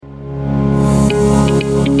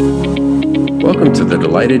Welcome to the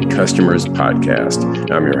Delighted Customers Podcast.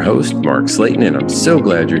 I'm your host, Mark Slayton, and I'm so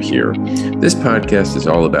glad you're here. This podcast is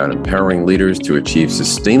all about empowering leaders to achieve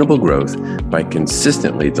sustainable growth by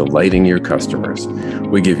consistently delighting your customers.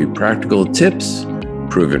 We give you practical tips,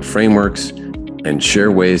 proven frameworks, and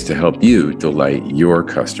share ways to help you delight your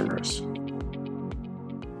customers.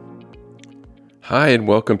 Hi, and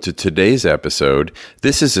welcome to today's episode.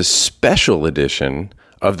 This is a special edition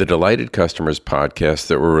of the Delighted Customers podcast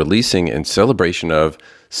that we're releasing in celebration of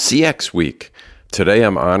CX Week. Today,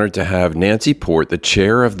 I'm honored to have Nancy Porte, the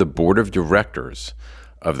chair of the board of directors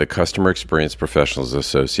of the Customer Experience Professionals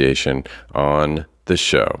Association, on the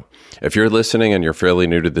show. If you're listening and you're fairly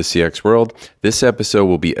new to the CX world, this episode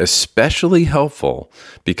will be especially helpful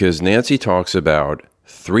because Nancy talks about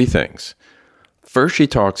three things. First, she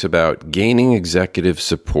talks about gaining executive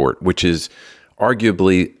support, which is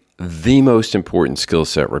arguably the most important skill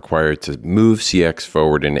set required to move CX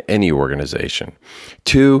forward in any organization.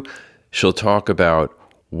 Two, she'll talk about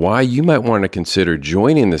why you might want to consider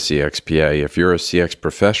joining the CXPA if you're a CX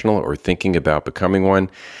professional or thinking about becoming one.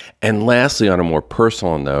 And lastly, on a more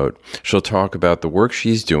personal note, she'll talk about the work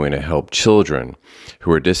she's doing to help children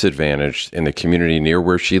who are disadvantaged in the community near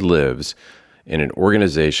where she lives in an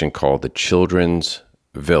organization called the Children's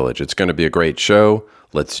Village. It's going to be a great show.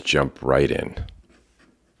 Let's jump right in.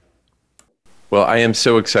 Well, I am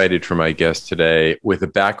so excited for my guest today. With a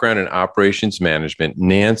background in operations management,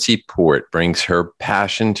 Nancy Porte brings her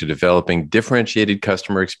passion to developing differentiated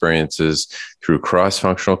customer experiences through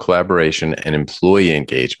cross-functional collaboration and employee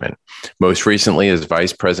engagement. Most recently, as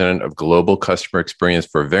Vice President of Global Customer Experience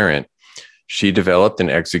for Verint, she developed and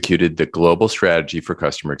executed the global strategy for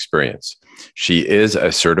customer experience. She is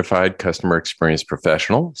a certified customer experience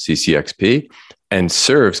professional, CXPA, and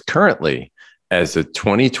serves currently as the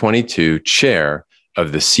 2022 chair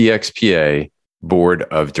of the CXPA Board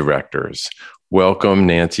of Directors. Welcome,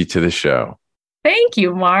 Nancy, to the show. Thank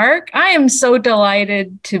you, Mark. I am so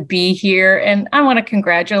delighted to be here, and I want to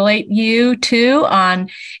congratulate you too on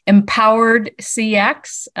Empowered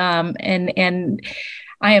CX. And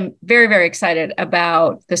I am very, very excited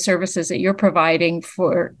about the services that you're providing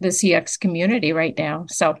for the CX community right now.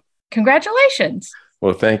 So, congratulations.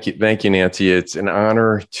 Well, thank you, Nancy. It's an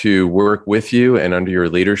honor to work with you and under your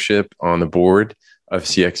leadership on the board of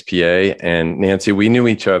CXPA. And Nancy, we knew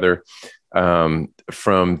each other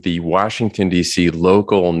from the Washington, D.C.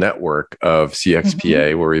 local network of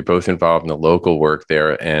CXPA, where we both involved in the local work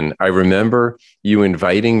there. And I remember you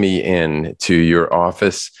inviting me in to your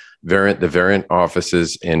office, the Verint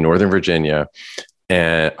offices in Northern Virginia.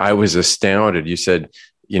 And I was astounded. You said,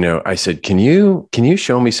 I said, can you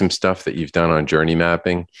show me some stuff that you've done on journey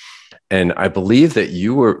mapping? And I believe that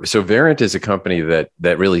so Verint is a company that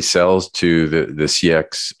really sells to the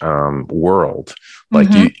CX world. Like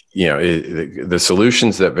the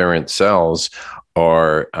solutions that Verint sells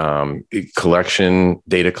are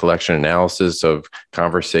data collection analysis of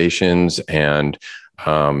conversations and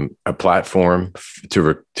a platform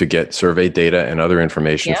to get survey data and other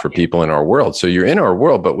information for people in our world. So you're in our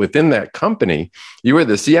world, but within that company, you were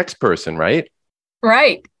the CX person, right?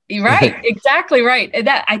 Right. Exactly right. And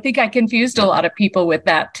that, I think I confused a lot of people with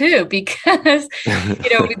that too, because,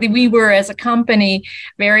 we were as a company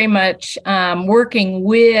very much working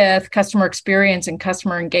with customer experience and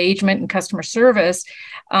customer engagement and customer service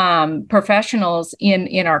professionals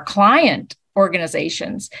in our client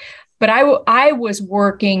organizations. But I was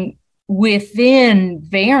working within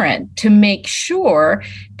Verint to make sure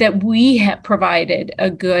that we have provided a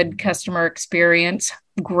good customer experience,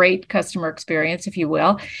 great customer experience, if you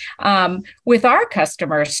will, with our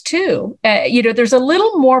customers too. There's a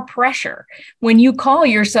little more pressure when you call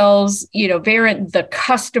yourselves, Verint, the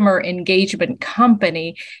customer engagement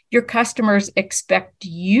company. Your customers expect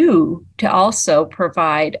you to also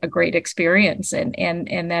provide a great experience and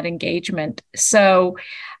that engagement. So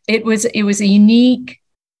it was a unique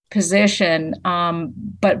position,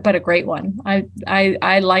 but a great one.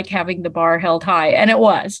 I like having the bar held high, and it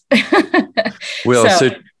was.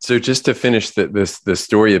 Well, so just to finish the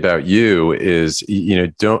story about you is,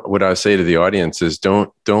 what I say to the audience is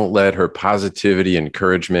don't let her positivity,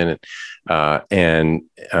 encouragement, and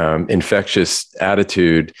infectious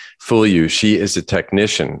attitude fool you. She is a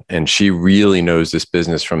technician, and she really knows this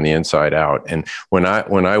business from the inside out. And when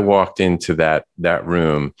I walked into that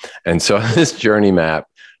room and saw this journey map,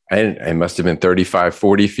 I must have been 35,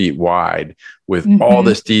 40 feet wide with all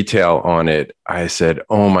this detail on it. I said,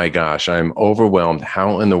 oh my gosh, I'm overwhelmed.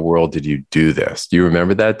 How in the world did you do this? Do you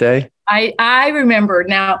remember that day? I remember.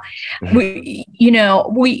 Now,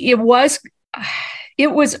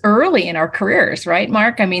 it was early in our careers, right,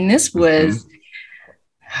 Mark? I mean, this was,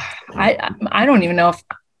 I don't even know if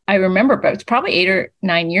I remember, but it's probably 8 or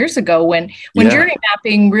 9 years ago when Yeah. journey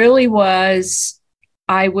mapping really was,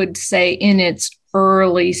 I would say, in its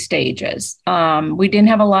early stages. We didn't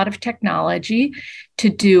have a lot of technology to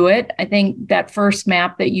do it. I think that first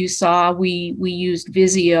map that you saw, we used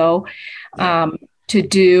Visio to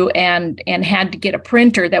do, and had to get a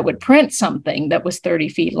printer that would print something that was 30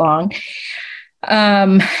 feet long.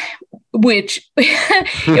 Which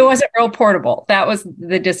it wasn't real portable. That was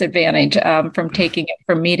the disadvantage from taking it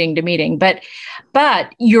from meeting to meeting. But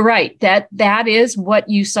you're right, that is what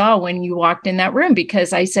you saw when you walked in that room,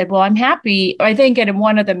 because I said, well, I'm happy. I think in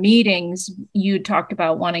one of the meetings you talked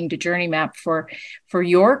about wanting to journey map for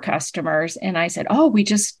your customers. And I said, oh, we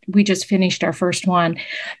just finished our first one.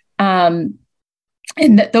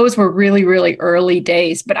 And those were really, really early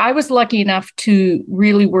days. But I was lucky enough to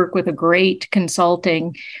really work with a great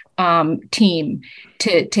consulting team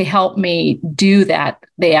to help me do that.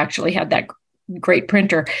 They actually had that great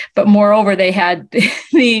printer, but moreover, they had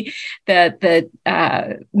the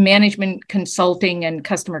management consulting and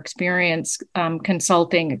customer experience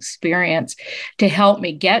consulting experience to help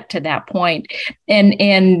me get to that point.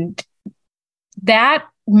 And that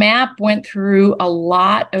map went through a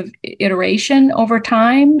lot of iteration over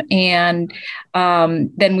time, and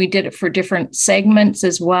then we did it for different segments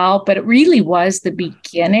as well. But it really was the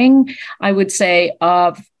beginning, I would say,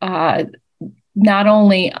 of not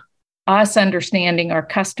only us understanding our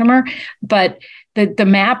customer, but the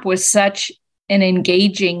map was such an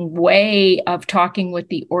engaging way of talking with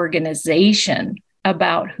the organization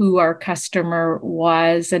about who our customer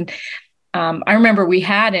was. And I remember we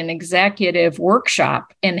had an executive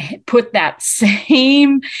workshop and put that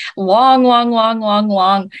same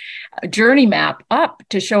long journey map up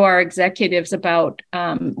to show our executives about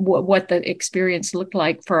what the experience looked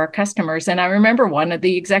like for our customers. And I remember one of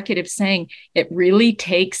the executives saying, it really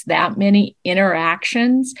takes that many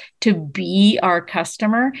interactions to be our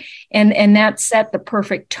customer. And that set the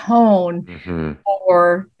perfect tone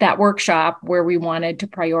for that workshop, where we wanted to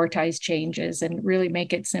prioritize changes and really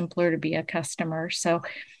make it simpler to be a customer. So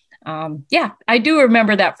I do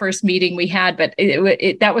remember that first meeting we had, but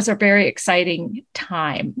that was a very exciting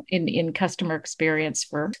time in customer experience.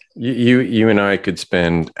 For you and I could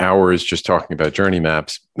spend hours just talking about journey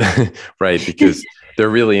maps, right? Because they're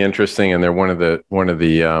really interesting, and they're one of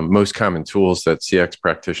the most common tools that CX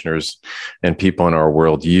practitioners and people in our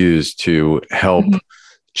world use to help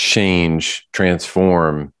change,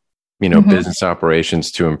 transform, business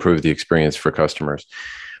operations to improve the experience for customers.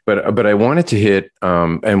 But I wanted to hit,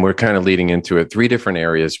 and we're kind of leading into it, 3 different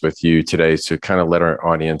areas with you today to kind of let our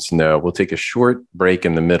audience know. We'll take a short break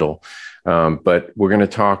in the middle, but we're going to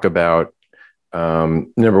talk about,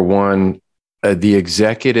 number one,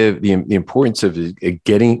 the importance of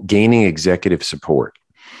gaining executive support.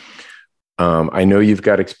 I know you've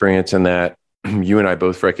got experience in that. You and I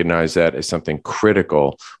both recognize that as something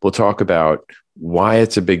critical. We'll talk about why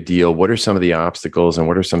it's a big deal. What are some of the obstacles, and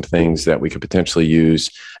what are some things that we could potentially use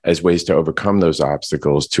as ways to overcome those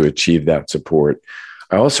obstacles to achieve that support?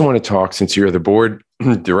 I also want to talk, since you're the board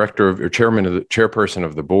director or chairperson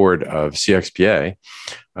of the board of CXPA,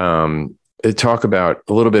 talk about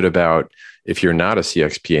a little bit about, if you're not a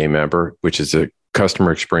CXPA member, which is a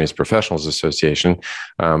Customer Experience Professionals Association,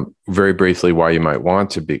 very briefly why you might want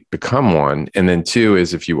to become one. And then 2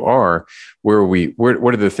 is, if you are, what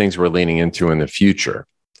are the things we're leaning into in the future?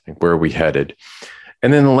 Like, where are we headed?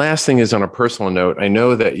 And then the last thing is, on a personal note, I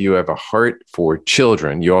know that you have a heart for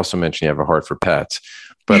children. You also mentioned you have a heart for pets,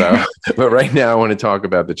 but right now I want to talk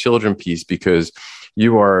about the children piece, because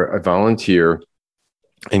you are a volunteer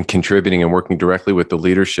and contributing and working directly with the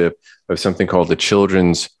leadership of something called the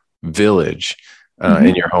Children's Village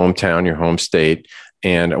in your hometown, your home state.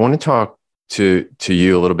 And I want to talk to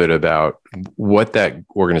you a little bit about what that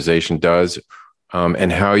organization does,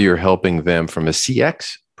 and how you're helping them from a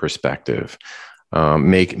CX perspective,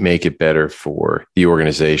 make it better for the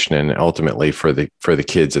organization and ultimately for the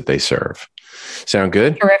kids that they serve. Sound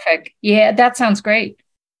good? Terrific. Yeah, that sounds great.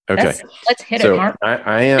 Okay, let's hit it, Mark.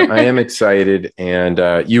 I am excited, and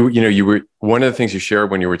you were, one of the things you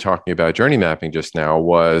shared when you were talking about journey mapping just now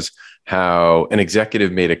was how an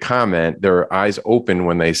executive made a comment. Their eyes opened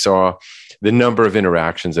when they saw the number of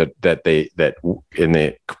interactions that in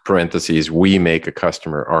the parentheses we make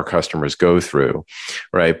our customers go through,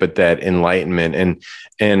 right? But that enlightenment,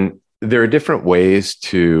 and there are different ways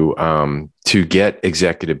to get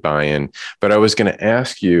executive buy-in. But I was going to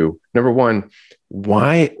ask you, number one,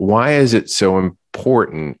 why is it so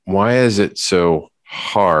important? Why is it so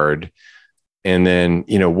hard? And then,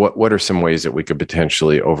 what are some ways that we could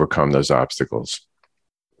potentially overcome those obstacles?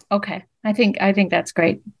 Okay. I think that's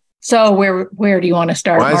great. So where do you want to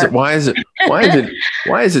start? Why is it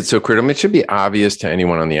so critical? I mean, it should be obvious to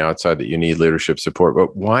anyone on the outside that you need leadership support,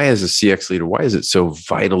 but why as a CX leader, why is it so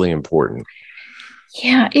vitally important?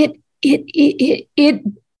 Yeah,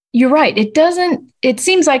 you're right. It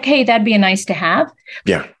seems like, hey, that'd be a nice to have.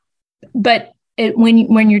 Yeah. But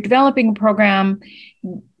when you're developing a program,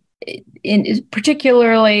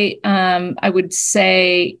 particularly, I would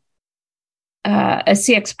say a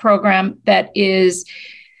CX program that is,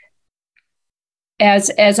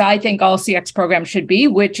 as I think all CX programs should be,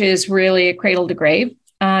 which is really a cradle to grave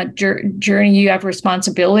journey. You have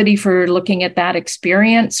responsibility for looking at that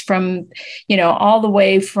experience from, all the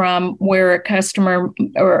way from where a customer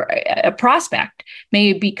or a prospect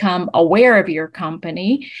may become aware of your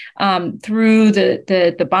company, through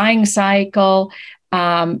the buying cycle.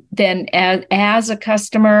 Then as a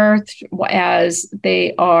customer, as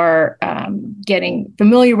they are getting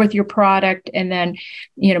familiar with your product, and then,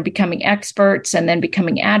 becoming experts, and then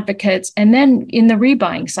becoming advocates, and then in the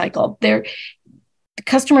rebuying cycle, the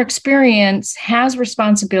customer experience has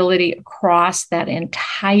responsibility across that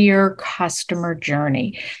entire customer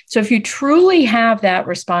journey. So if you truly have that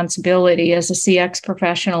responsibility as a CX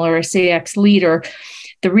professional or a CX leader,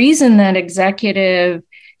 the reason that executive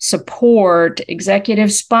support,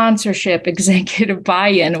 executive sponsorship, executive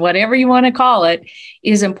buy-in, whatever you want to call it,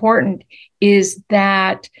 is important, is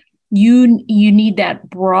that you need that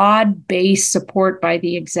broad-based support by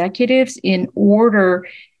the executives in order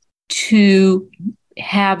to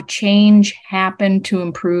have change happen to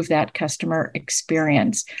improve that customer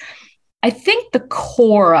experience. I think the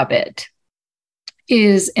core of it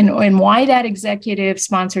is, and why that executive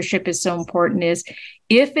sponsorship is so important, is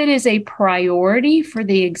if it is a priority for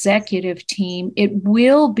the executive team, it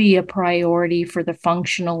will be a priority for the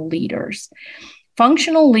functional leaders.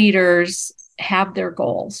 Functional leaders have their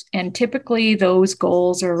goals, and typically those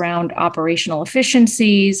goals are around operational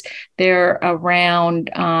efficiencies. They're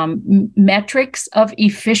around metrics of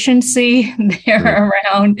efficiency. They're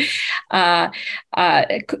around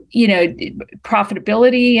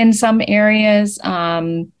profitability in some areas.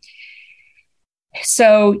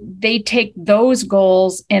 So they take those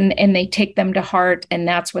goals and they take them to heart, and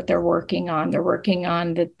that's what they're working on. They're working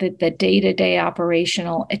on the day-to-day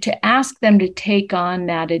operational, to ask them to take on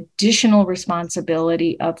that additional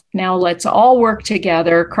responsibility of, now let's all work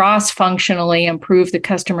together cross-functionally, improve the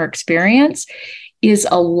customer experience, is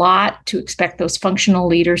a lot to expect those functional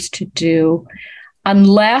leaders to do,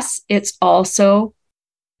 unless it's also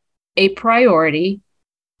a priority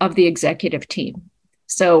of the executive team.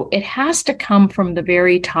 So it has to come from the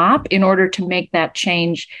very top in order to make that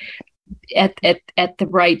change at the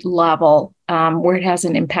right level, where it has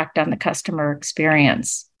an impact on the customer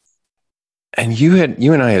experience. And you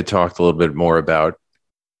and I had talked a little bit more about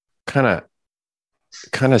kind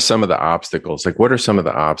of some of the obstacles. Like, what are some of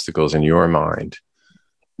the obstacles in your mind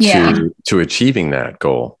to achieving that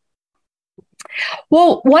goal?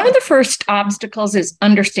 Well, one of the first obstacles is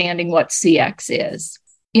understanding what CX is.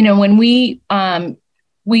 When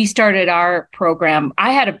we started our program,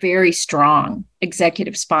 I had a very strong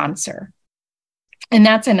executive sponsor. And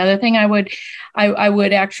that's another thing I would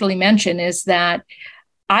actually mention, is that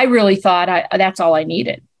I really thought that's all I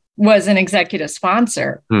needed was an executive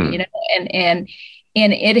sponsor, and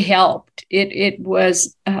it helped. It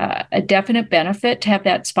was a definite benefit to have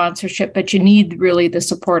that sponsorship, but you need really the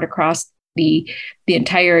support across the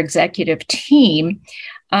entire executive team.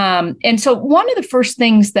 And so one of the first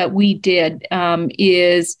things that we did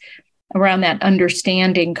is around that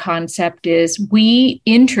understanding concept is we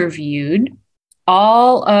interviewed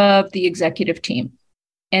all of the executive team.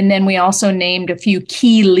 And then we also named a few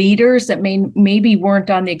key leaders that maybe weren't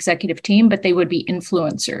on the executive team, but they would be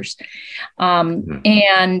influencers.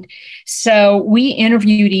 And so we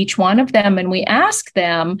interviewed each one of them, and we asked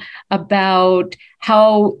them about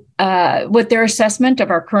how what their assessment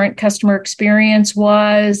of our current customer experience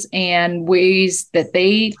was, and ways that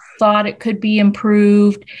they thought it could be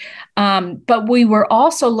improved. But we were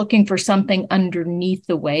also looking for something underneath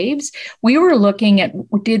the waves. We were looking at,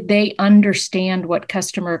 did they understand what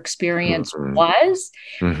customer experience was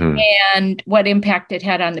and what impact it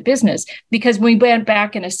had on the business? Because we went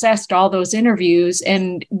back and assessed all those interviews,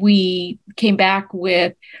 and we came back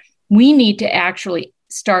with, we need to actually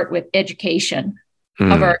start with education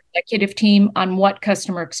of our executive team on what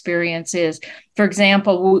customer experience is. For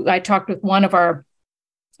example, I talked with one of our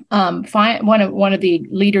one of the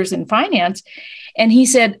leaders in finance, and he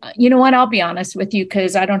said, "You know what? I'll be honest with you,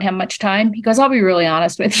 because I don't have much time." He goes, "I'll be really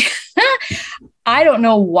honest with you. I don't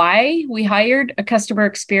know why we hired a customer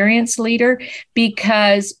experience leader,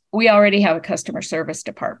 because we already have a customer service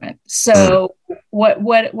department. So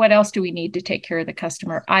what else do we need to take care of the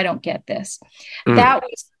customer? I don't get this.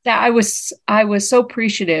 I was so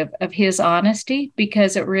appreciative of his honesty,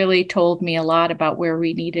 because it really told me a lot about where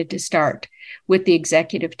we needed to start with the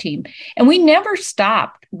executive team. And we never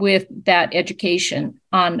stopped with that education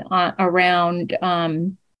around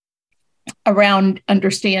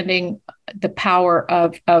understanding the power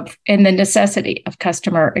of and the necessity of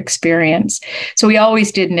customer experience. So we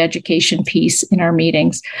always did an education piece in our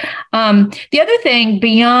meetings. The other thing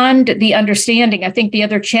beyond the understanding, I think the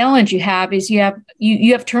other challenge you have is you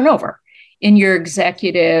have turnover in your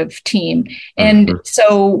executive team. And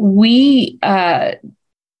so we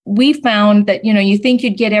found that, you think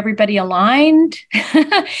you'd get everybody aligned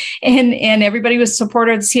and everybody was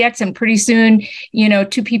supportive of the CX, and pretty soon,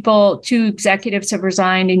 two executives have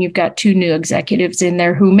resigned, and you've got two new executives in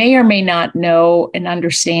there who may or may not know and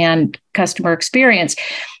understand customer experience.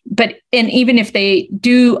 And even if they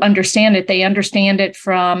do understand it, they understand it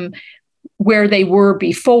from where they were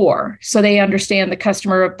before. So they understand the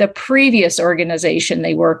customer of the previous organization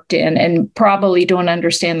they worked in, and probably don't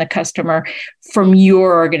understand the customer from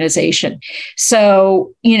your organization.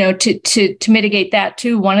 So, to mitigate that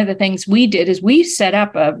too, one of the things we did is we set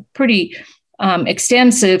up a pretty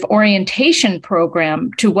extensive orientation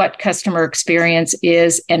program to what customer experience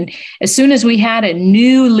is. And as soon as we had a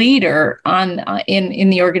new leader in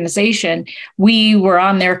the organization, we were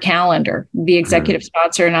on their calendar, the executive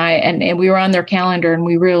sponsor and I, and we were on their calendar, and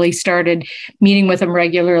we really started meeting with them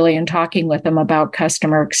regularly and talking with them about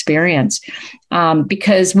customer experience,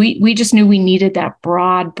 because we just knew we needed that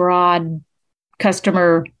broad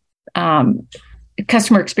customer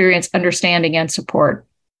experience understanding and support.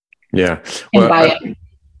 Yeah. And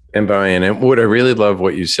buy-in. And what I really love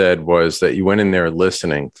what you said was that you went in there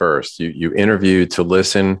listening first. You interviewed to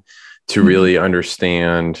listen, to really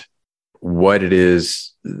understand what it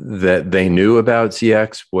is that they knew about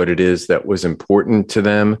CX, what it is that was important to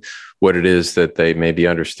them, what it is that they maybe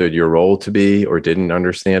understood your role to be or didn't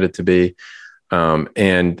understand it to be.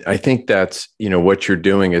 And I think that's, what you're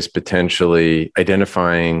doing is potentially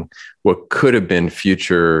identifying what could have been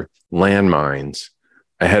future landmines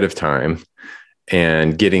ahead of time,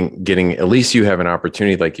 and getting at least you have an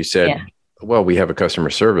opportunity, like you said, well, we have a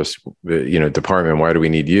customer service, department. Why do we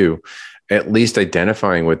need you? At least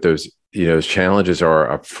identifying what those challenges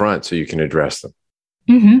are up front so you can address them.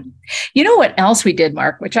 Mm-hmm. You know what else we did,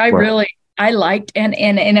 Mark, which I liked, and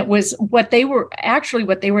it was what they were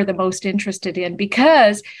the most interested in,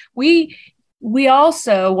 because we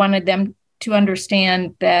also wanted them to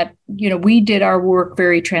understand that, we did our work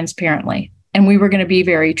very transparently. And we were going to be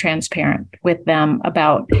very transparent with them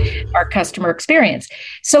about our customer experience.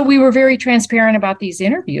 So we were very transparent about these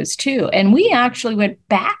interviews too. And we actually went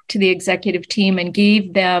back to the executive team and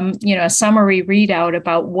gave them, a summary readout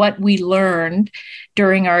about what we learned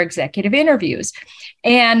during our executive interviews.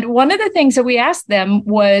 And one of the things that we asked them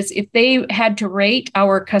was, if they had to rate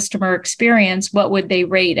our customer experience, what would they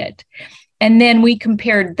rate it? And then we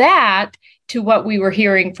compared that to what we were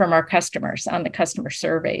hearing from our customers on the customer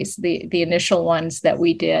surveys, the initial ones that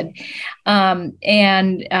we did. Because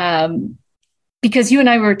you and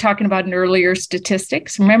I were talking about an earlier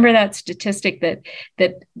statistics. Remember that statistic that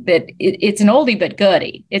it's an oldie but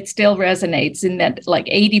goodie. It still resonates in that, like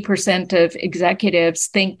 80% of executives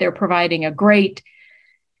think they're providing a great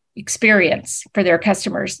experience for their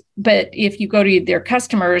customers. But if you go to their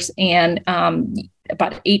customers, and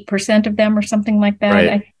about 8% of them or something like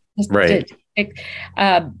that,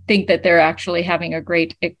 think that they're actually having a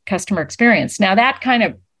great customer experience. Now that kind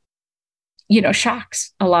of,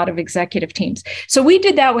 shocks a lot of executive teams. So we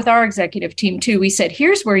did that with our executive team too. We said,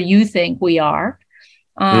 here's where you think we are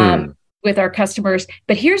with our customers,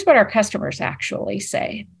 but here's what our customers actually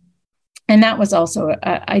say. And that was also,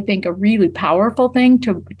 I think, a really powerful thing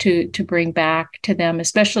to bring back to them,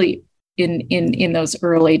 especially in those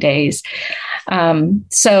early days.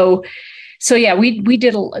 So yeah, we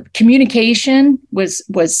did communication was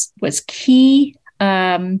key,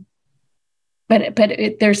 but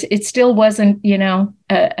it still wasn't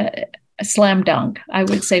a slam dunk. I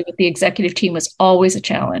would say with the executive team was always a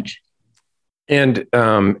challenge. And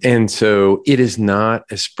so it is not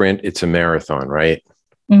a sprint; it's a marathon, right?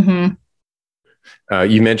 Mm-hmm.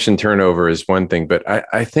 You mentioned turnover is one thing, but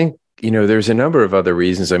I think there's a number of other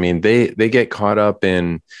reasons. I mean, they get caught up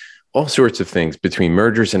in all sorts of things between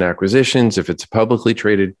mergers and acquisitions. If it's a publicly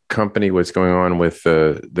traded company, what's going on with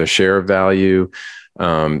the share value?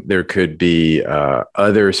 There could be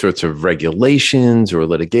other sorts of regulations or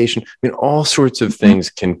litigation. I mean, all sorts of things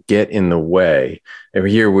can get in the way.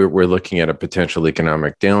 Every year we're looking at a potential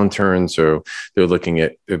economic downturn. So they're looking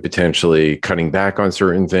at potentially cutting back on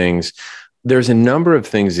certain things. there's a number of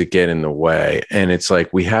things that get in the way. And it's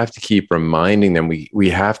like, we have to keep reminding them, we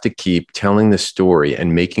have to keep telling the story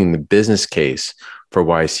and making the business case for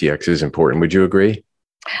why CX is important. Would you agree?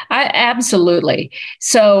 Absolutely.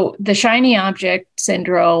 So the shiny object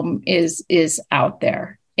syndrome is out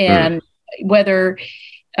there, and whether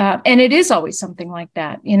and it is always something like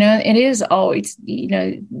that. It is always,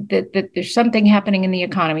 that there's something happening in the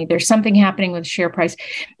economy. There's something happening with share price.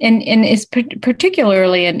 And it's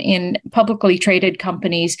particularly in publicly traded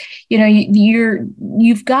companies,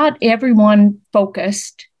 you've got everyone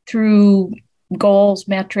focused through goals,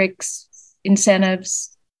 metrics,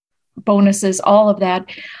 incentives, bonuses, all of that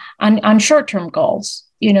on short-term goals.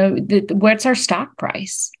 What's our stock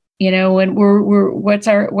price? And what's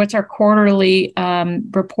our quarterly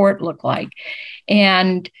report look like?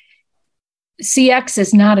 And CX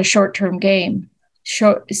is not a short-term game.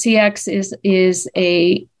 CX is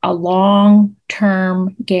a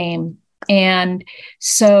long-term game. And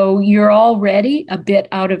so you're already a bit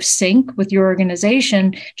out of sync with your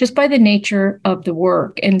organization just by the nature of the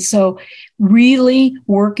work. And so really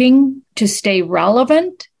working to stay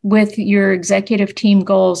relevant with your executive team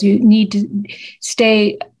goals, you need to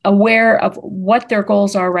stay aware of what their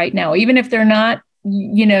goals are right now. Even if they're not,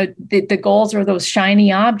 the goals are those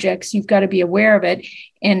shiny objects, you've got to be aware of it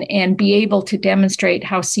and be able to demonstrate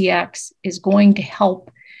how CX is going to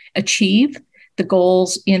help achieve the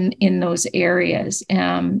goals in those areas.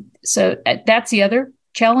 So that's the other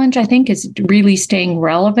challenge, I think, is really staying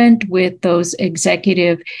relevant with those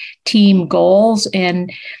executive team goals.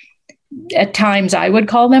 And at times I would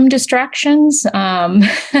call them distractions for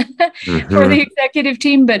the executive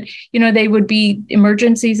team, but they would be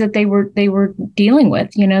emergencies that they were dealing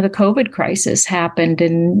with. The COVID crisis happened,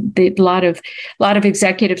 and a lot of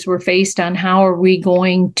executives were faced on how are we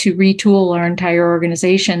going to retool our entire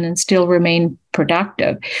organization and still remain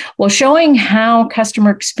productive. Well, showing how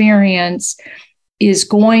customer experience is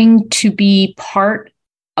going to be part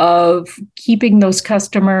of keeping those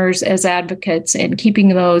customers as advocates and keeping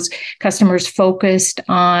those customers focused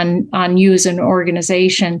on you as an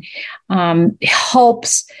organization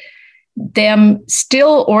helps them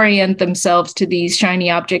still orient themselves to these shiny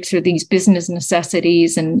objects or these business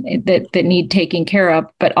necessities and that need taking care of,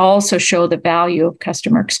 but also show the value of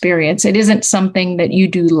customer experience. It isn't something that you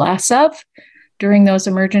do less of during those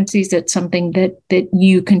emergencies. It's something that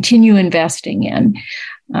you continue investing in.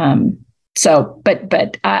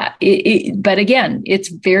 But again, it's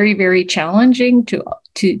very, very challenging to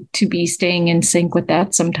be staying in sync with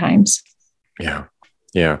that sometimes. Yeah.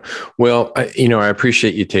 Yeah. Well, I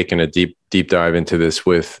appreciate you taking a deep dive into this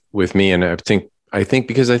with me. And I think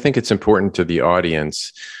because I think it's important to the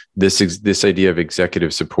audience, this idea of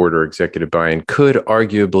executive support or executive buy-in could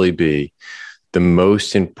arguably be the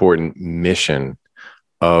most important mission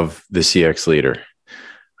of the CX leader.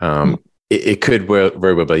 It could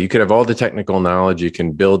very well be. You could have all the technical knowledge. You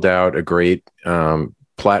can build out a great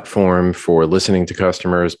platform for listening to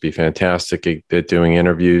customers, be fantastic at doing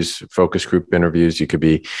interviews, focus group interviews. You could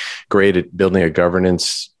be great at building a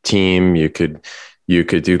governance team. You could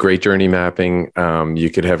do great journey mapping. You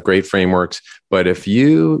could have great frameworks. But if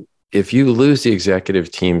you lose the executive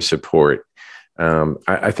team support,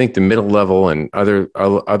 I think the middle level and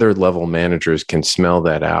other level managers can smell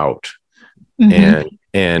that out.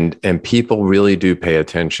 And people really do pay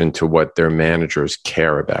attention to what their managers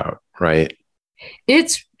care about, right?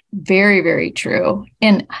 It's very, very true.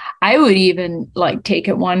 And I would even take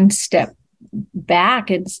it one step back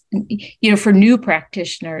and, for new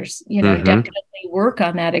practitioners, definitely work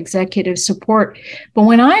on that executive support. But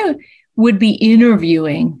when I would be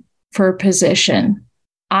interviewing for a position,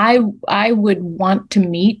 I would want to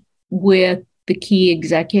meet with the key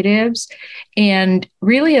executives and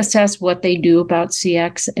really assess what they do about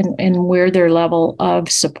CX and where their level of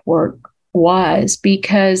support was.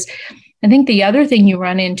 Because I think the other thing you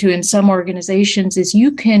run into in some organizations is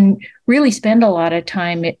you can really spend a lot of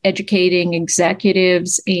time educating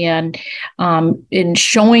executives and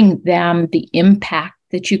showing them the impact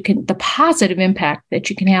the positive impact that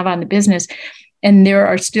you can have on the business. And there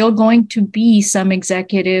are still going to be some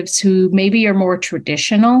executives who maybe are more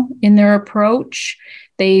traditional in their approach.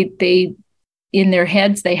 They in their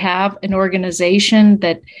heads, they have an organization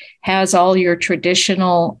that has all your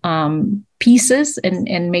traditional pieces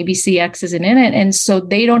and maybe CX isn't in it. And so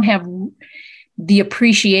they don't have the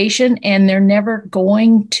appreciation and they're never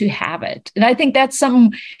going to have it. And I think that's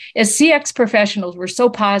something, as CX professionals, we're so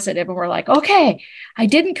positive and we're like, okay, I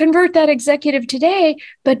didn't convert that executive today,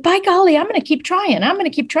 but by golly, I'm going to keep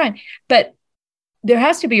trying. But there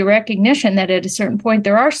has to be a recognition that at a certain point,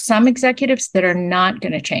 there are some executives that are not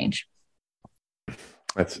going to change.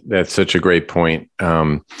 That's such a great point.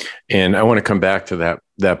 And I want to come back to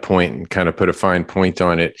that point and kind of put a fine point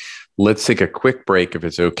on it. Let's take a quick break if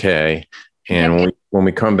it's okay. And when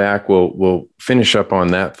we come back, we'll finish up on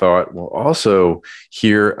that thought. We'll also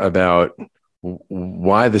hear about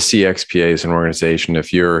why the CXPA is an organization.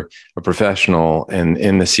 If you're a professional and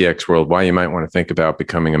in the CX world, why you might want to think about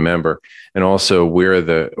becoming a member, and also where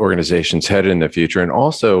the organization's headed in the future. And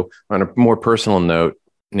also, on a more personal note,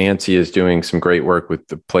 Nancy is doing some great work with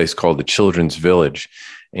the place called the Children's Village,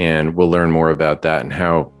 and we'll learn more about that and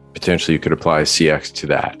how potentially you could apply CX to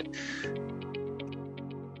that.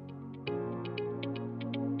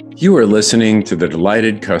 You are listening to the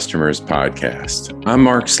Delighted Customers podcast. I'm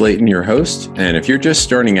Mark Slayton, your host, and if you're just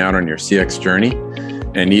starting out on your CX journey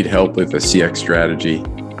and need help with a CX strategy,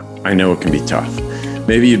 I know it can be tough.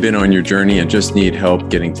 Maybe you've been on your journey and just need help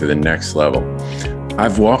getting to the next level.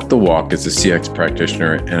 I've walked the walk as a CX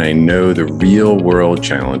practitioner, and I know the real world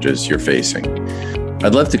challenges you're facing.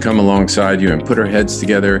 I'd love to come alongside you and put our heads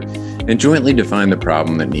together and jointly define the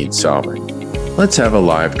problem that needs solving. Let's have a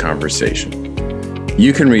live conversation.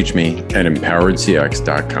 You can reach me at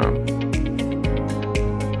empoweredcx.com.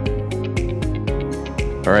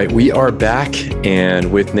 All right, we are back,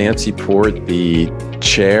 and with Nancy Porte, the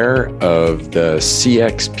chair of the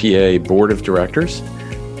CXPA Board of Directors,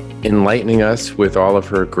 enlightening us with all of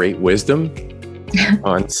her great wisdom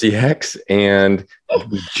on CX. And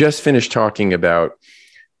we just finished talking about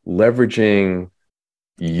leveraging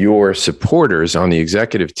your supporters on the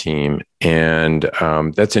executive team. And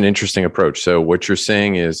that's an interesting approach. So what you're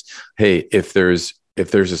saying is, hey, if there's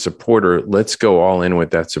a supporter, let's go all in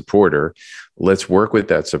with that supporter. Let's work with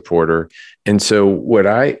that supporter. And so what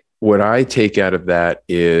I take out of that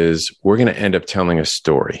is we're going to end up telling a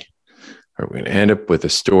story. We're going to end up with a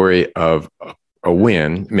story of a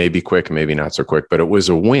win, maybe quick, maybe not so quick, but it was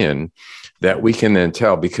a win that we can then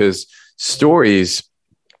tell, because stories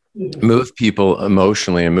move people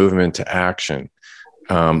emotionally and move them into action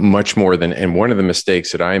much more than. And one of the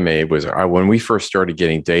mistakes that I made was when we first started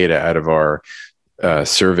getting data out of our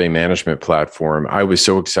survey management platform, I was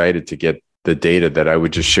so excited to get the data that I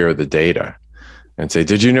would just share the data and say,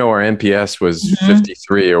 did you know our NPS was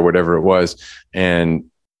 53 or whatever it was? And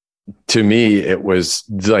to me, it was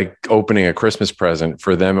like opening a Christmas present.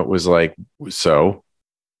 For them, it was like, so.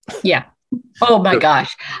 Yeah. Oh my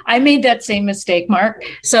gosh. I made that same mistake, Mark.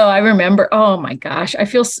 So I remember, oh my gosh, I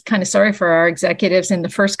feel kind of sorry for our executives in the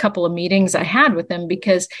first couple of meetings I had with them,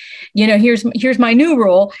 because, here's my new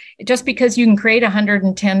rule. Just because you can create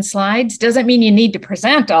 110 slides doesn't mean you need to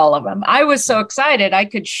present all of them. I was so excited I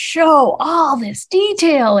could show all this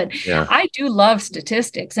detail, and I do love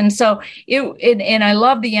statistics. And so and I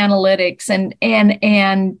love the analytics,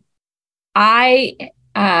 and I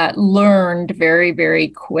learned very, very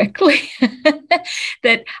quickly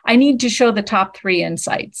that I need to show the top 3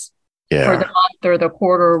 insights for the month or the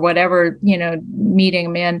quarter or whatever,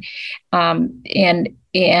 meeting them in,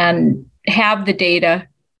 and have the data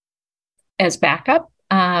as backup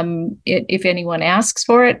if anyone asks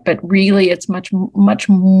for it. But really, it's much, much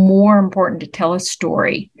more important to tell a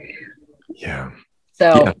story. Yeah.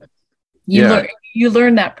 So you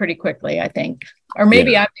learn that pretty quickly, I think. Or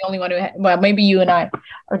maybe I'm the only one maybe you and I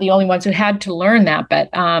are the only ones who had to learn that. But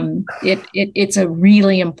it's a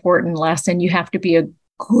really important lesson. You have to be a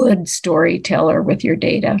good storyteller with your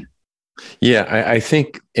data. Yeah, I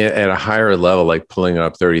think at a higher level, like pulling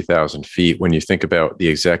up 30,000 feet, when you think about the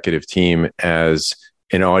executive team as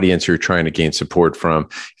an audience you're trying to gain support from,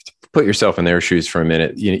 put yourself in their shoes for a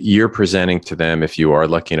minute. You're presenting to them, if you are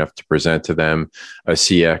lucky enough to present to them a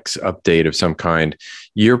CX update of some kind.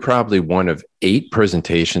 You're probably one of 8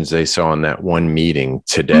 presentations they saw in that one meeting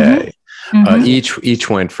today. Each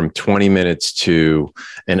went from 20 minutes to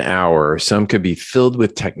an hour. Some could be filled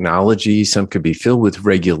with technology. Some could be filled with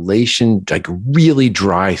regulation, like really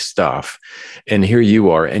dry stuff. And here you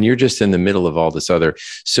are, and you're just in the middle of all this other.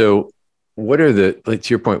 So what are to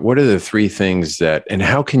your point, what are the 3 things and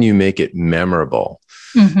how can you make it memorable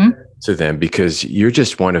to them? Because you're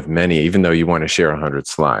just one of many, even though you want to share 100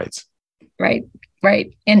 slides. Right.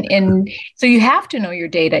 And so you have to know your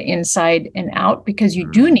data inside and out, because you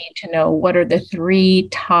do need to know what are the 3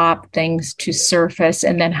 top things to surface.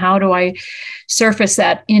 And then how do I surface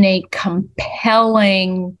that in a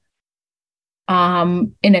compelling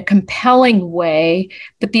way.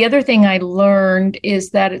 But the other thing I learned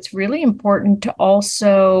is that it's really important to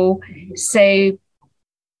also say,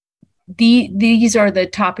 these are the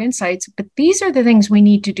top insights, but these are the things we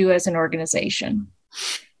need to do as an organization.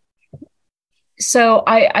 so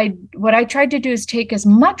I what I tried to do is take as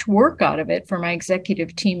much work out of it for my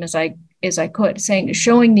executive team as I could,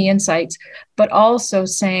 showing the insights, but also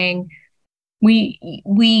saying we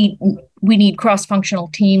need cross-functional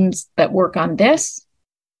teams that work on this.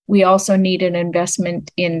 We also need an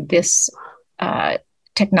investment in this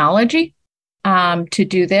technology to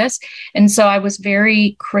do this. And so I was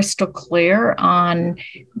very crystal clear on,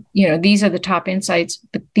 these are the top insights,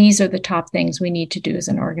 but these are the top things we need to do as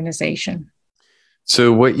an organization.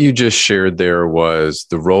 So what you just shared there was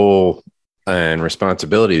the role and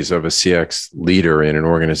responsibilities of a CX leader in an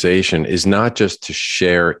organization is not just to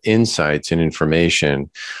share insights and information,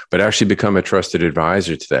 but actually become a trusted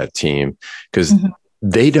advisor to that team, because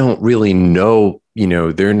they don't really know,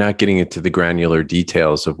 they're not getting into the granular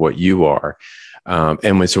details of what you are.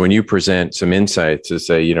 So when you present some insights to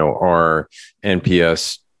say, our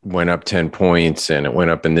NPS went up 10 points and it went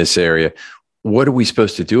up in this area, what are we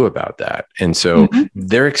supposed to do about that? And so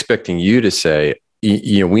they're expecting you to say,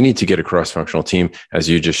 we need to get a cross-functional team, as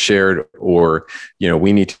you just shared, or,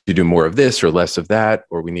 we need to do more of this or less of that,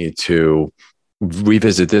 or we need to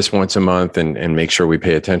revisit this once a month and make sure we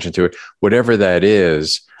pay attention to it. Whatever that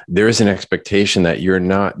is, there is an expectation that you're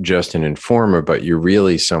not just an informer, but you're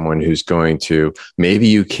really someone who's going to, maybe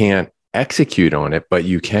you can't execute on it, but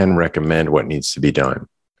you can recommend what needs to be done.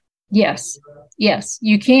 Yes,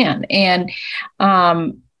 you can. And,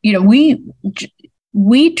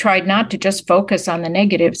 we tried not to just focus on the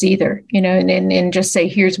negatives either, and just say,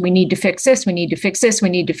 we need to fix this, we need to fix this, we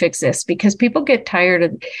need to fix this, because people get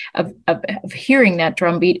tired of hearing that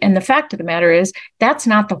drumbeat. And the fact of the matter is, that's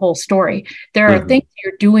not the whole story. There are things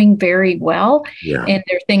you're doing very well, and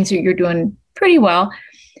there are things that you're doing pretty well.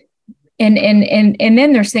 And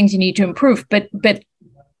then there's things you need to improve. But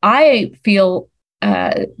I feel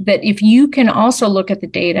that if you can also look at the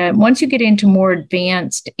data, once you get into more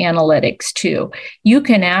advanced analytics too, you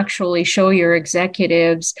can actually show your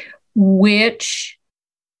executives which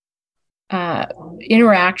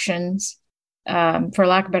interactions, for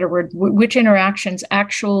lack of a better word, which interactions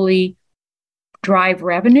actually drive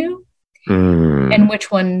revenue and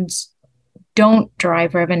which ones don't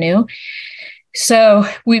drive revenue. So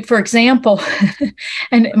for example,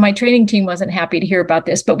 and my training team wasn't happy to hear about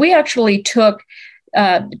this, but we actually took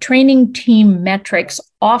training team metrics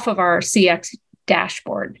off of our CX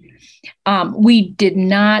dashboard. We did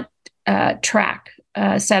not track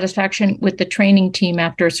satisfaction with the training team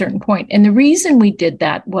after a certain point. And the reason we did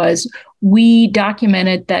that was we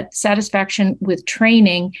documented that satisfaction with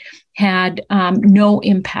training had no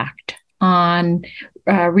impact on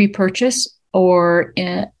repurchase or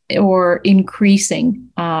increasing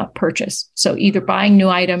purchase. So either buying new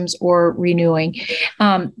items or renewing.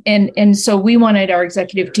 And so we wanted our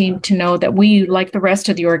executive team to know that we, like the rest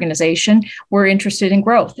of the organization, were interested in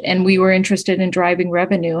growth and we were interested in driving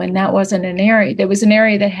revenue. And that wasn't an area, there was an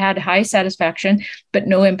area that had high satisfaction, but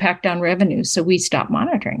no impact on revenue. So we stopped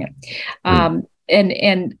monitoring it.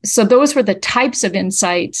 And so those were the types of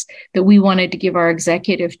insights that we wanted to give our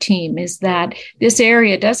executive team, is that this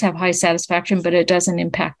area does have high satisfaction, but it doesn't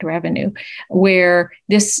impact revenue, where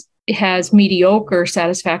this has mediocre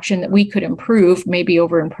satisfaction that we could improve maybe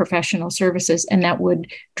over in professional services, and that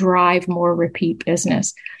would drive more repeat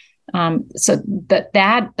business. So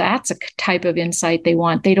that's a type of insight they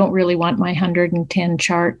want. They don't really want my 110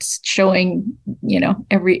 charts showing,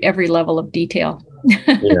 every level of detail.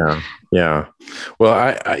 Yeah. Well,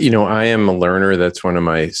 I am a learner. That's one of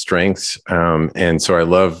my strengths. And so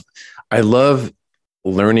I love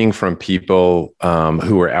learning from people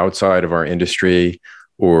who are outside of our industry,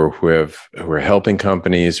 or who are helping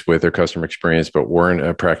companies with their customer experience, but weren't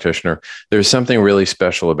a practitioner. There's something really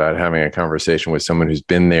special about having a conversation with someone who's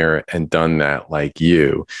been there and done that, like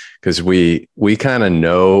you, because we kind of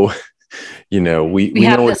know, we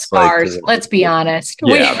have know the scars. Like, let's be honest.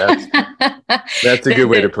 Yeah, that's a good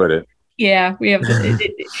way to put it. Yeah, we have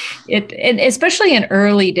it, and especially in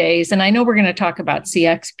early days. And I know we're going to talk about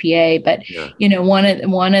CXPA, but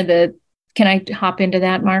one of the. Can I hop into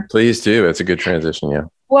that, Mark? Please do. It's a good transition. Yeah.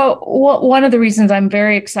 Well, one of the reasons I'm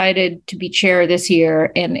very excited to be chair this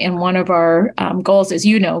year, and one of our goals, as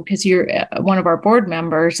you know, because you're one of our board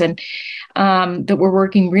members, and that we're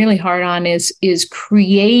working really hard on is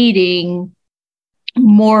creating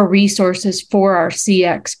more resources for our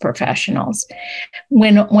CX professionals.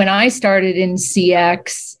 When I started in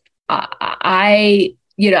CX,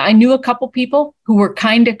 I knew a couple people who were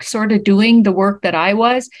kind of sort of doing the work that I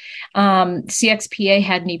was. CXPA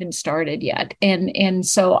hadn't even started yet. And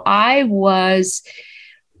so I was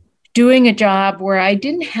doing a job where I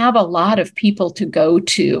didn't have a lot of people to go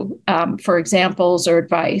to for examples or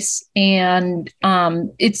advice. And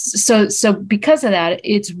it's so because of that,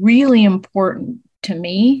 it's really important to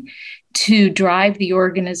me to drive the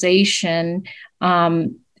organization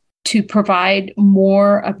to provide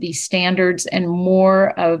more of these standards and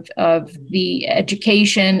more of the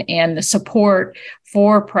education and the support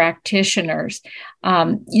for practitioners.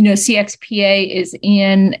 CXPA is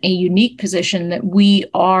in a unique position that we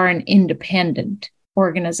are an independent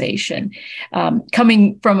organization.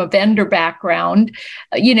 Coming from a vendor background,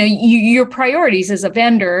 your priorities as a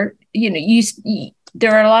vendor,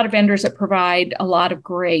 there are a lot of vendors that provide a lot of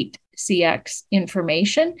great CX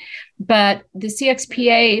information, but the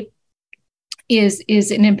CXPA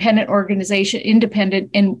is an independent,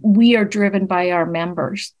 and we are driven by our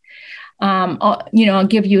members. I'll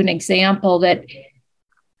give you an example that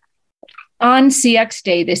on CX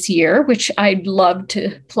Day this year, which I'd love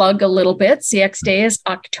to plug a little bit. CX Day is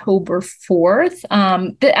October 4th.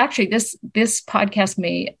 Actually, this podcast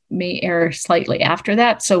may air slightly after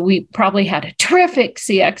that, so we probably had a terrific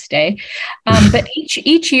CX Day. But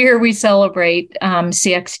each year we celebrate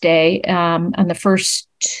CX Day on the first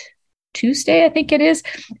Tuesday, I think it is,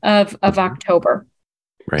 of October.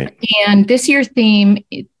 Right. And this year's theme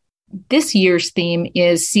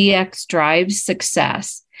is CX drives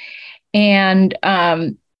success. And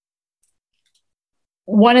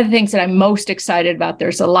one of the things that I'm most excited about,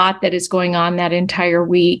 there's a lot that is going on that entire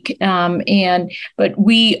week. But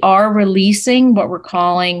we are releasing what we're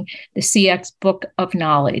calling the CX Book of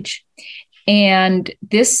Knowledge. And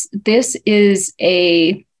this is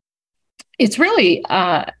it's really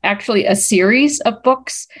actually a series of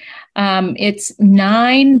books. It's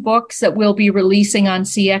 9 books that we'll be releasing on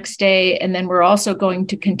CX Day, and then we're also going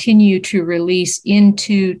to continue to release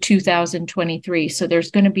into 2023. So there's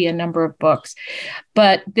going to be a number of books,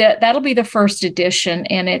 but that'll be the first edition,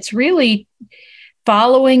 and it's really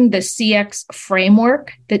following the CX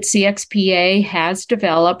framework that CXPA has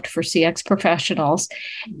developed for CX professionals,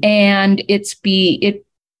 and it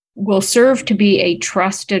will serve to be a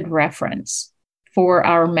trusted reference for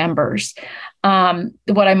our members.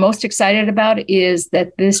 What I'm most excited about is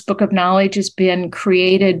that this book of knowledge has been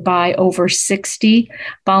created by over 60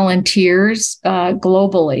 volunteers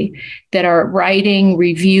globally that are writing,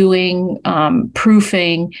 reviewing,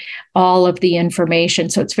 proofing all of the information.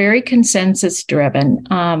 So it's very consensus driven.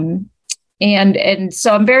 And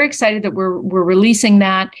so I'm very excited that we're releasing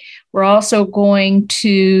that. We're also going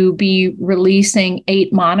to be releasing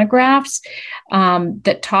 8 monographs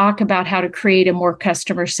that talk about how to create a more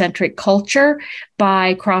customer-centric culture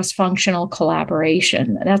by cross-functional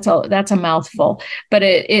collaboration. That's a mouthful, but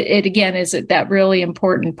it again is that really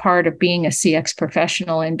important part of being a CX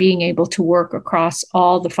professional and being able to work across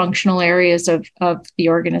all the functional areas of the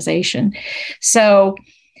organization. So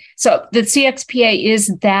the CXPA is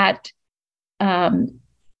that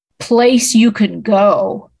place you can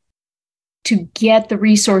go to get the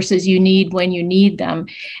resources you need when you need them.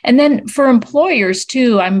 And then for employers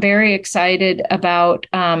too, I'm very excited about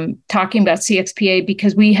talking about CXPA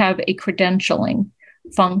because we have a credentialing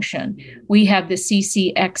function. We have the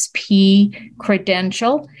CCXP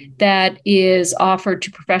credential that is offered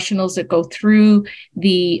to professionals that go through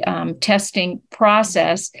the testing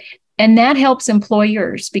process. And that helps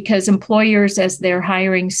employers because employers, as they're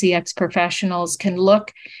hiring CX professionals, can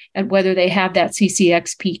look at whether they have that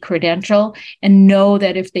CCXP credential and know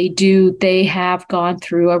that if they do, they have gone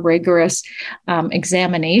through a rigorous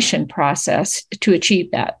examination process to achieve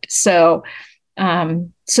that. So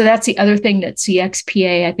that's the other thing that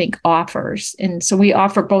CXPA, I think, offers. And so we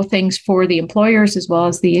offer both things for the employers as well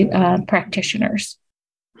as the practitioners.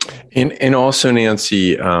 And also,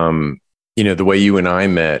 Nancy, the way you and I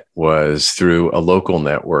met was through a local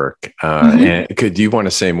network. And do you want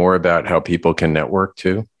to say more about how people can network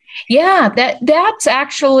too? Yeah, that's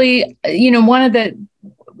actually, one of the,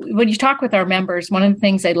 when you talk with our members, one of the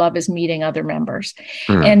things they love is meeting other members.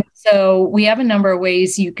 And so we have a number of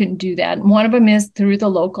ways you can do that. And one of them is through the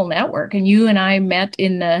local network. And you and I met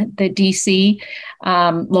in the DC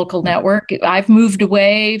local network. I've moved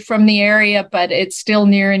away from the area, but it's still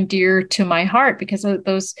near and dear to my heart because of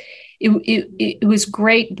those. It was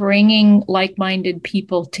great bringing like-minded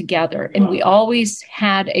people together. And we always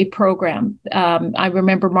had a program. I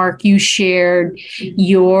remember, Mark, you shared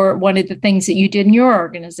one of the things that you did in your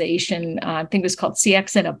organization. I think it was called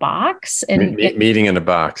CX in a Box. And Meeting in a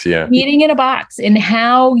Box, yeah. Meeting in a Box, and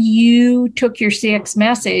how you took your CX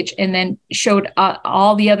message and then showed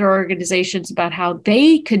all the other organizations about how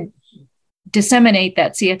they could disseminate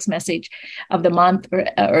that CX message of the month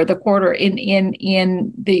or the quarter in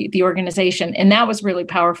the organization. And that was really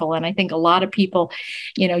powerful. And I think a lot of people,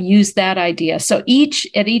 use that idea. So at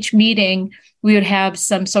each meeting, we would have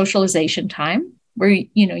some socialization time where,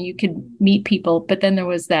 you could meet people, but then there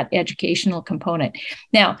was that educational component.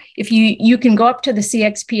 Now, if you can go up to the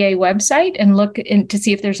CXPA website and look to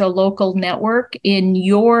see if there's a local network in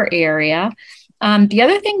your area. The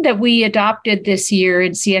other thing that we adopted this year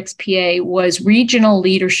in CXPA was regional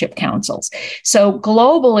leadership councils. So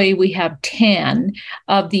globally, we have 10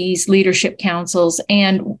 of these leadership councils.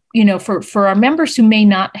 And, for our members who may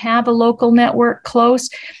not have a local network close,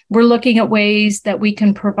 we're looking at ways that we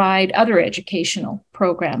can provide other educational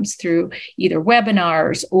programs through either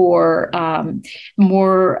webinars or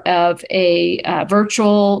more of a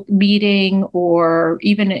virtual meeting, or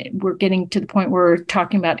even we're getting to the point where we're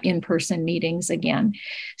talking about in-person meetings again.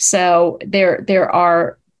 So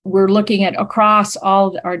we're looking at across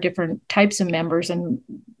all our different types of members and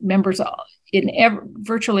members in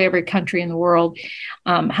virtually every country in the world,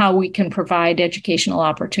 how we can provide educational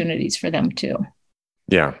opportunities for them too.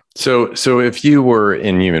 Yeah. So if you were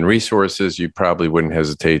in human resources, you probably wouldn't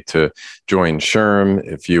hesitate to join SHRM.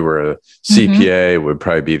 If you were a CPA, it would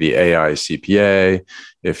probably be the AI CPA.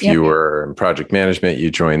 If you were in project management,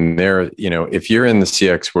 you join there. If you're in the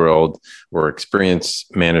CX world or experience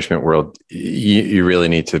management world, you really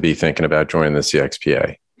need to be thinking about joining the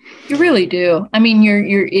CXPA. You really do. I mean,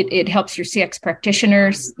 it helps your CX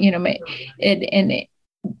practitioners, and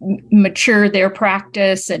mature their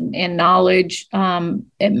practice and knowledge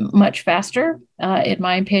much faster, in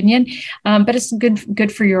my opinion. But it's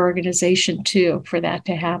good for your organization too, for that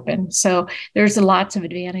to happen. So there's lots of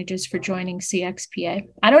advantages for joining CXPA.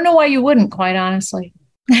 I don't know why you wouldn't, quite honestly.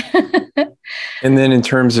 And then in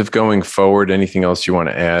terms of going forward, anything else you want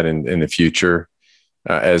to add in the future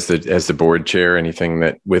as the board chair, anything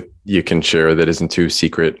that you can share that isn't too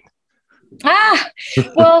secret?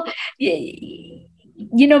 Well,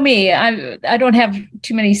 you know me, I don't have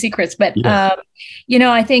too many secrets, but,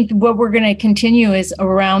 I think what we're going to continue is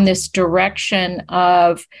around this direction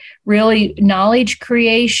of really knowledge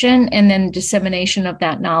creation and then dissemination of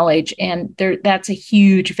that knowledge. And that's a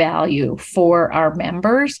huge value for our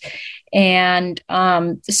members. And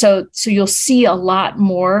so you'll see a lot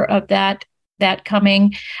more of that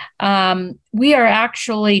coming. We are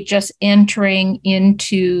actually just entering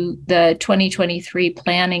into the 2023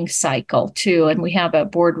 planning cycle too. And we have a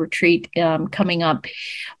board retreat coming up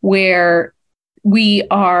where we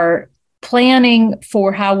are planning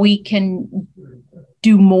for how we can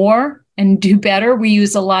do more and do better. We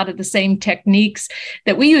use a lot of the same techniques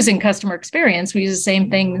that we use in customer experience. We use the same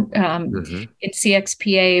thing in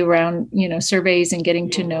CXPA around, surveys and getting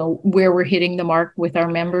to know where we're hitting the mark with our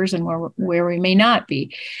members and where we may not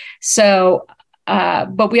be. So,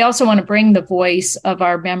 but we also want to bring the voice of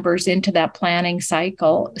our members into that planning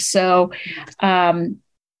cycle. So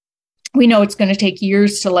we know it's going to take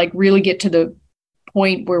years to really get to the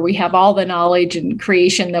point where we have all the knowledge and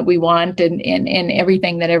creation that we want and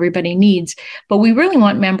everything that everybody needs, but we really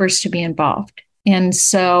want members to be involved. And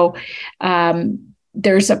so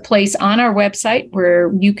there's a place on our website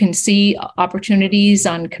where you can see opportunities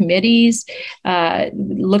on committees,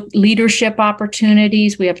 leadership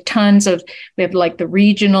opportunities. We have like the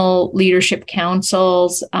regional leadership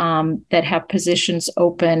councils that have positions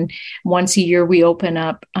open. Once a year, we open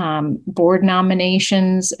up board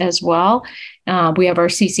nominations as well. We have our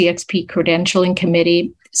CCXP credentialing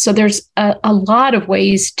committee. So there's a lot of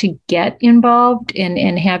ways to get involved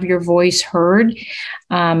and have your voice heard.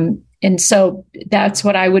 And so that's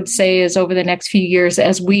what I would say is over the next few years,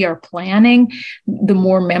 as we are planning, the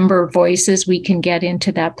more member voices we can get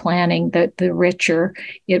into that planning, the richer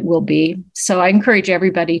it will be. So I encourage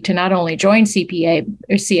everybody to not only join CPA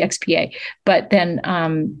or CXPA, but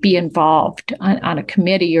then be involved on a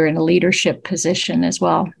committee or in a leadership position as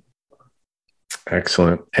well.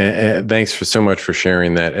 Excellent. And thanks so much for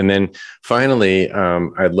sharing that. And then finally,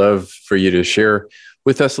 I'd love for you to share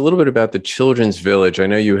with us a little bit about the Children's Village. I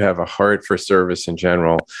know you have a heart for service in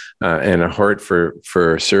general and a heart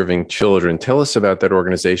for serving children. Tell us about that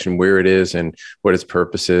organization, where it is and what its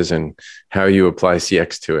purpose is and how you apply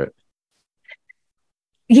CX to it.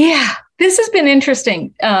 Yeah, this has been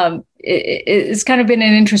interesting. It's kind of been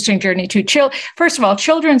an interesting journey too. First of all,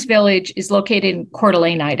 Children's Village is located in Coeur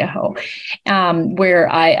d'Alene, Idaho,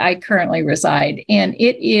 where I currently reside. And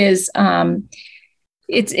it is...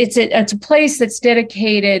 It's a place that's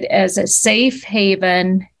dedicated as a safe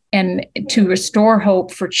haven and to restore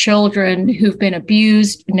hope for children who've been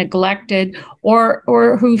abused, neglected,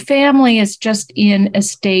 or who family is just in a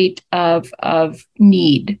state of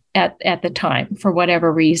need at the time for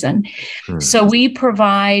whatever reason. So we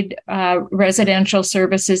provide residential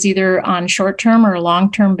services either on short-term or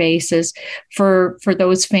long-term basis for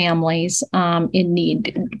those families in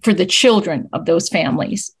need, for the children of those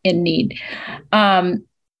families in need.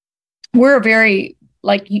 We're a very,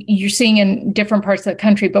 like you're seeing in different parts of the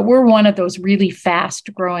country, but we're one of those really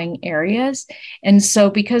fast growing areas. And so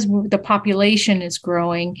because the population is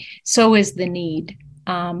growing, so is the need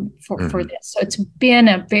for this. So it's been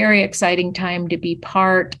a very exciting time to be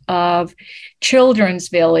part of Children's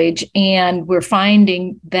Village. And we're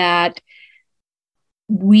finding that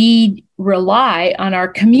we rely on our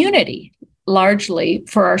community largely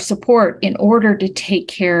for our support in order to take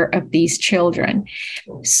care of these children.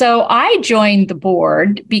 So I joined the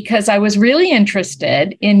board because I was really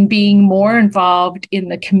interested in being more involved in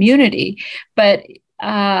the community. But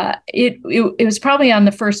it was probably on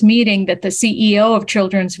the first meeting that the CEO of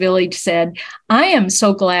Children's Village said, I am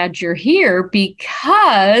so glad you're here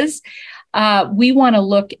because we want to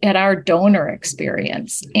look at our donor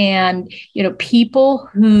experience and, people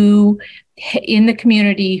who in the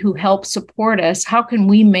community who help support us. How can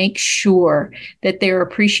we make sure that they're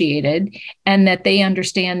appreciated and that they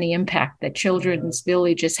understand the impact that Children's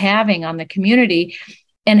Village is having on the community?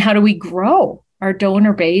 And how do we grow our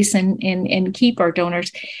donor base and keep our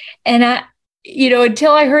donors? And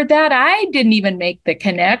until I heard that, I didn't even make the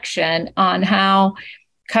connection on how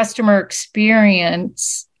customer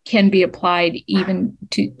experience can be applied even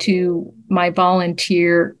to my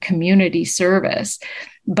volunteer community service.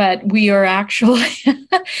 But we are actually,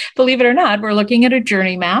 believe it or not, we're looking at a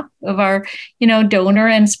journey map of our, donor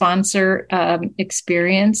and sponsor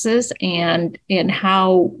experiences and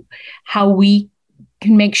how we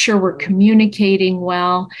can make sure we're communicating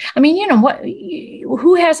well. I mean,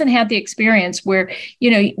 who hasn't had the experience where,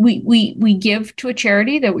 we give to a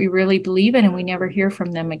charity that we really believe in and we never hear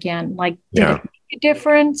from them again? Like, did it make a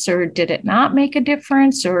difference or did it not make a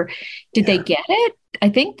difference or did they get it? I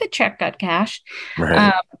think the check got cashed.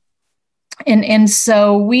 Right. And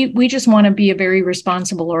so we just want to be a very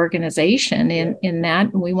responsible organization in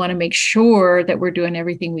that. And we want to make sure that we're doing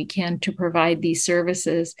everything we can to provide these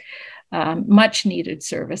services, much needed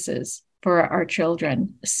services for our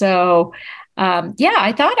children. So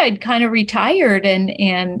I thought I'd kind of retired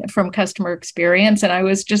and from customer experience. And I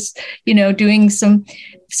was just, doing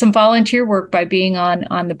some volunteer work by being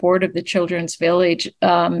on the board of the Children's Village.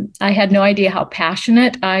 I had no idea how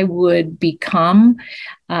passionate I would become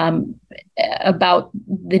about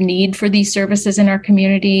the need for these services in our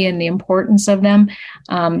community and the importance of them.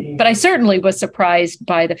 But I certainly was surprised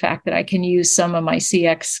by the fact that I can use some of my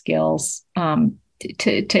CX skills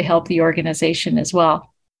to help the organization as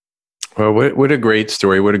well. Well, what a great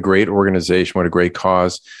story. What a great organization. What a great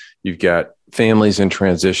cause. You've got families in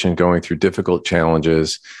transition going through difficult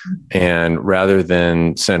challenges. And rather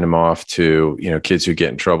than send them off to, kids who get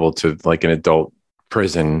in trouble to like an adult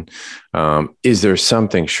prison, is there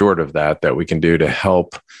something short of that we can do to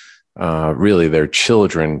help really their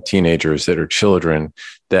children, teenagers that are children,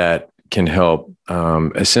 that can help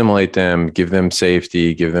assimilate them, give them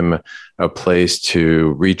safety, give them a place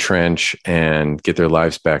to retrench and get their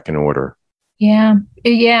lives back in order? Yeah.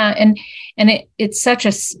 And it's such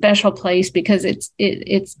a special place because it's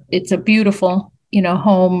a beautiful,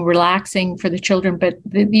 home, relaxing for the children. But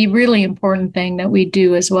the really important thing that we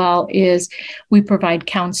do as well is we provide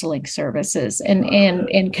counseling services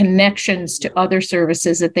and connections to other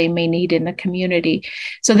services that they may need in the community.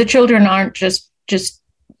 So the children aren't just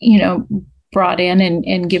brought in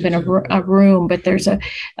and given a room, but there's a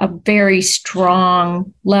very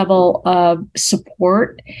strong level of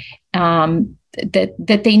support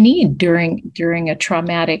that they need during a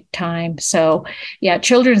traumatic time. So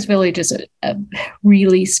Children's Village is a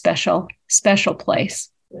really special place.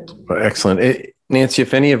 Well, excellent. Nancy,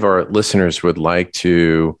 if any of our listeners would like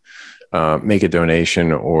to make a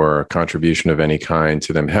donation or a contribution of any kind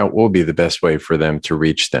to them, what would be the best way for them to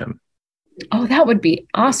reach them? Oh, that would be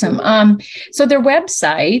awesome. So their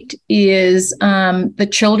website is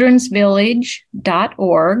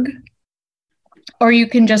thechildrensvillage.org, or you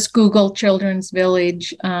can just Google Children's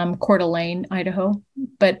Village, Coeur d'Alene, Idaho.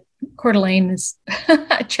 But Coeur d'Alene is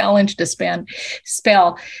a challenge to spell.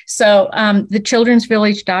 So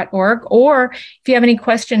thechildrensvillage.org, or if you have any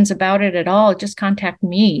questions about it at all, just contact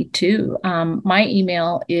me too. My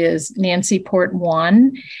email is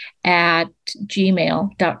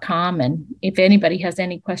nancyport1@gmail.com. And if anybody has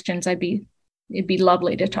any questions, it'd be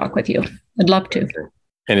lovely to talk with you. I'd love to.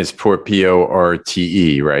 And it's Porte,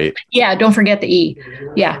 Porte, right? Yeah, don't forget the E.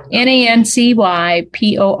 Yeah,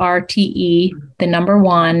 NANCYPORTE, the number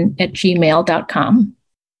 1 at gmail.com.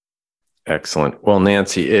 Excellent. Well,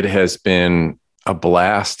 Nancy, it has been a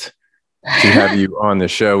blast to have you on the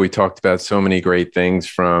show. We talked about so many great things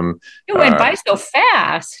from... It went by so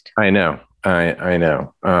fast. I know.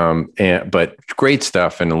 But great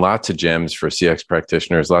stuff and lots of gems for CX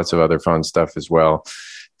practitioners, lots of other fun stuff as well.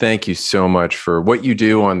 Thank you so much for what you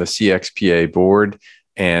do on the CXPA board.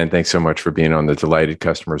 And thanks so much for being on the Delighted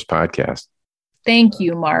Customers podcast. Thank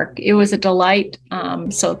you, Mark. It was a delight.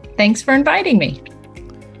 So thanks for inviting me.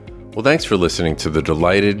 Well, thanks for listening to the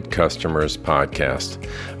Delighted Customers podcast.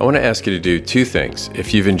 I want to ask you to do 2 things.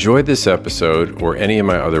 If you've enjoyed this episode or any of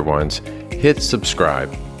my other ones, hit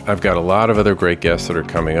subscribe. I've got a lot of other great guests that are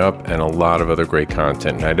coming up and a lot of other great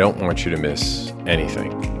content, and I don't want you to miss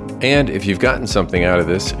anything. And if you've gotten something out of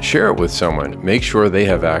this, share it with someone. Make sure they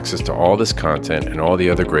have access to all this content and all the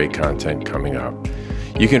other great content coming up.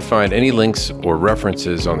 You can find any links or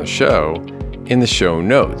references on the show in the show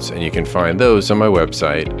notes, and you can find those on my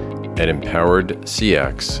website at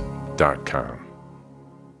empoweredcx.com.